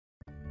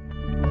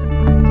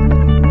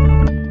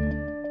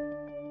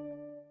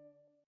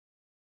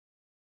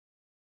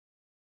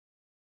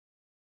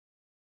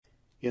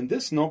In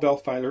this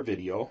Novell Filr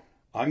video,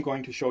 I'm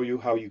going to show you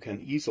how you can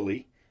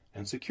easily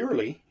and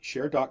securely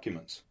share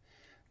documents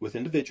with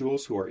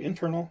individuals who are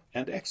internal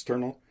and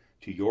external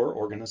to your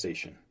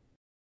organization.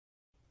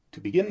 To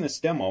begin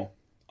this demo,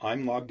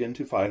 I'm logged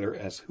into Filr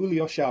as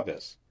Julio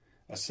Chavez,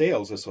 a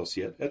sales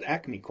associate at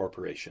Acme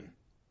Corporation.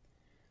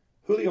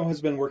 Julio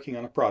has been working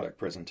on a product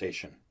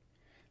presentation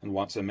and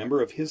wants a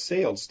member of his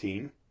sales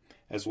team,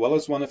 as well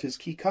as one of his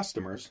key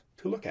customers,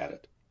 to look at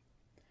it.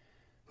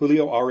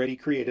 Julio already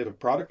created a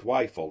Product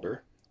Y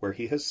folder where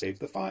he has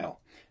saved the file,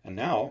 and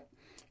now,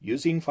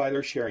 using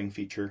Filr's sharing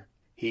feature,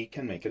 he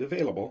can make it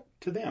available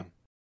to them.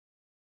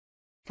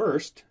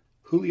 First,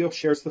 Julio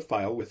shares the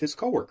file with his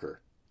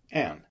coworker,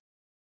 Anne.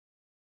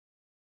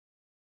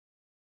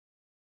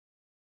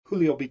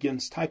 Julio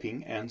begins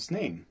typing Anne's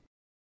name.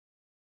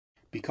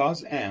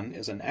 Because Anne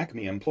is an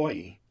Acme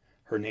employee,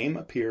 her name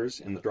appears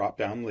in the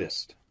drop-down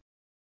list.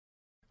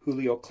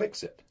 Julio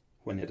clicks it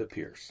when it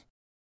appears.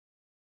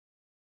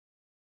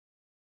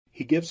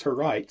 He gives her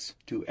rights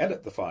to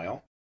edit the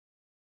file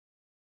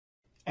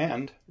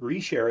and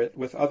reshare it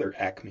with other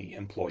Acme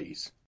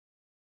employees.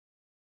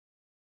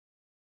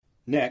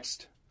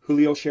 Next,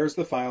 Julio shares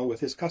the file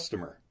with his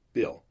customer,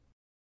 Bill.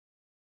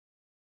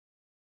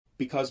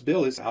 Because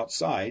Bill is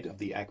outside of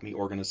the Acme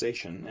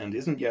organization and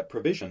isn't yet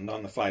provisioned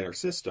on the Filr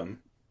system,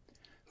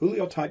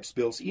 Julio types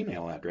Bill's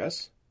email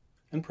address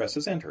and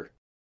presses enter.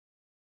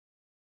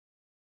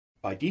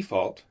 By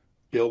default,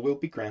 Bill will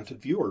be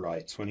granted viewer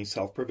rights when he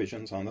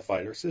self-provisions on the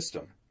Filr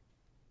system.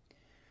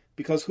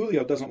 Because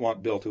Julio doesn't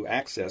want Bill to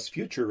access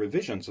future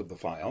revisions of the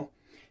file,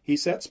 he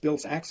sets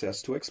Bill's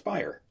access to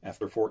expire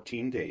after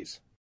 14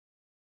 days.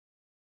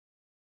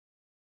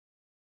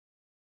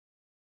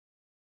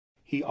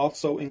 He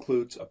also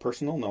includes a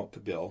personal note to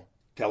Bill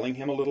telling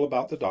him a little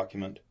about the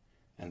document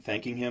and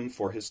thanking him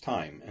for his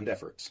time and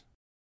efforts.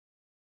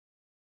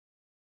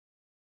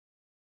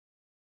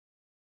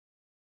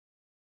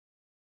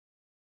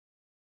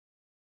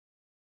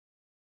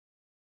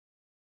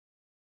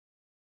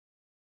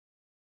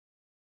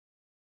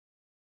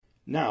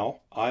 Now,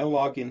 I'll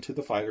log into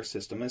the Filr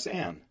system as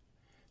Anne,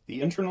 the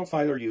internal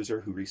Filr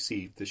user who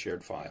received the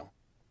shared file.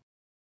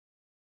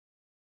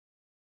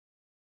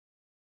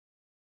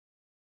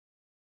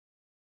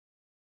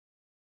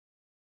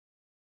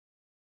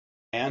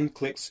 Anne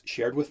clicks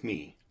Shared with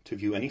Me to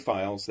view any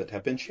files that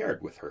have been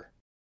shared with her.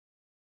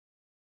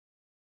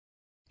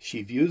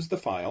 She views the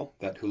file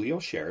that Julio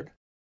shared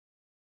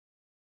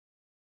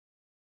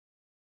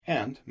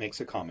and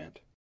makes a comment.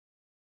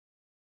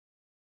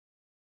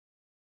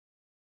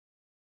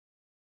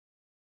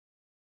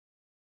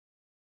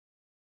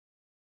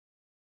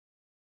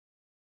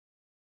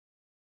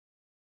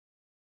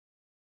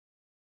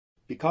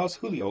 Because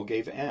Julio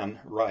gave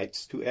Anne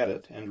rights to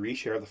edit and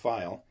reshare the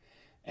file,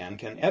 Anne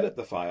can edit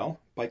the file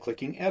by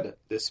clicking Edit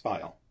this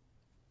file.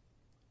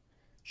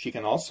 She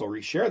can also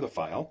reshare the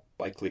file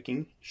by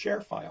clicking Share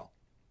File.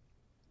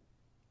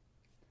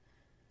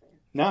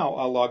 Now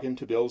I'll log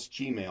into Bill's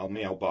Gmail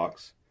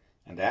mailbox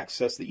and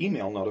access the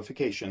email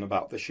notification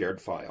about the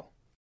shared file.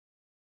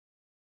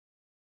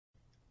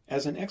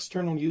 As an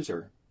external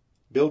user,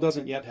 Bill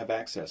doesn't yet have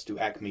access to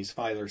Acme's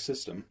Filr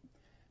system.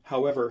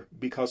 However,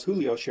 because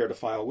Julio shared a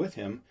file with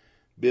him,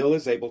 Bill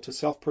is able to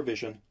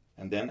self-provision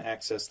and then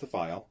access the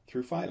file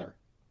through Filr.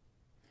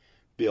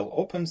 Bill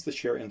opens the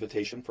share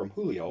invitation from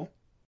Julio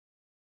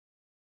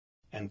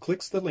and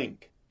clicks the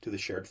link to the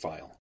shared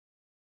file.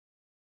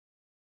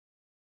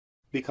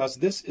 Because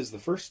this is the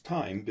first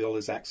time Bill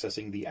is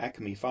accessing the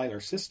Acme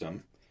Filr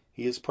system,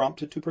 he is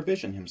prompted to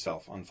provision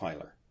himself on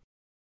Filr.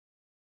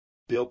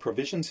 Bill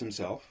provisions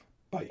himself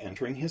by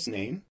entering his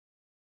name,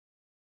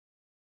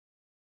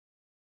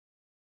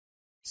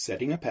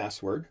 setting a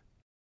password,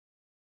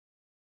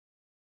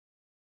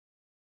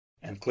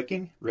 and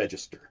clicking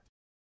Register.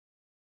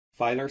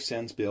 Filr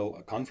sends Bill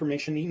a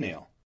confirmation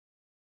email.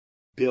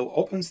 Bill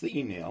opens the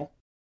email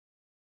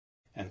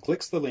and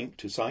clicks the link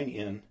to sign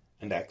in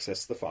and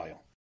access the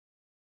file.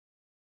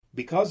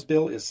 Because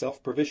Bill is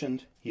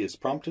self-provisioned, he is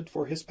prompted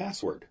for his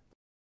password.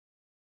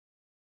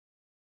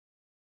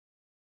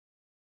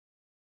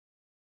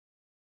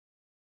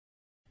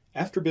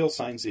 After Bill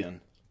signs in,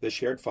 the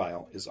shared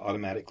file is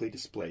automatically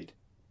displayed.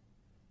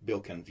 Bill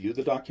can view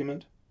the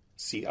document,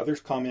 see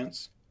others'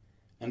 comments,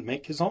 and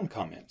make his own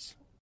comments.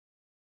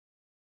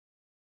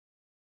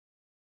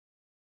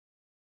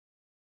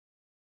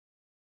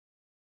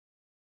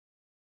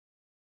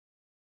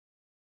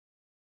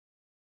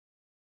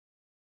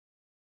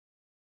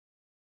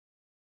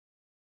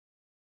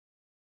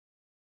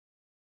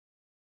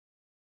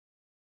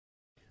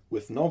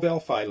 With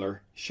Novell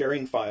Filr,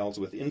 sharing files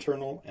with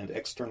internal and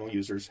external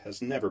users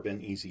has never been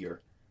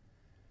easier.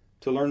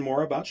 To learn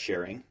more about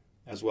sharing,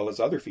 as well as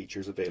other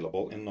features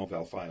available in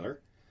Novell Filr,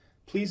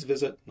 please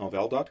visit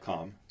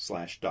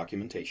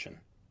novell.com/documentation.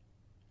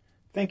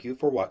 Thank you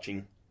for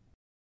watching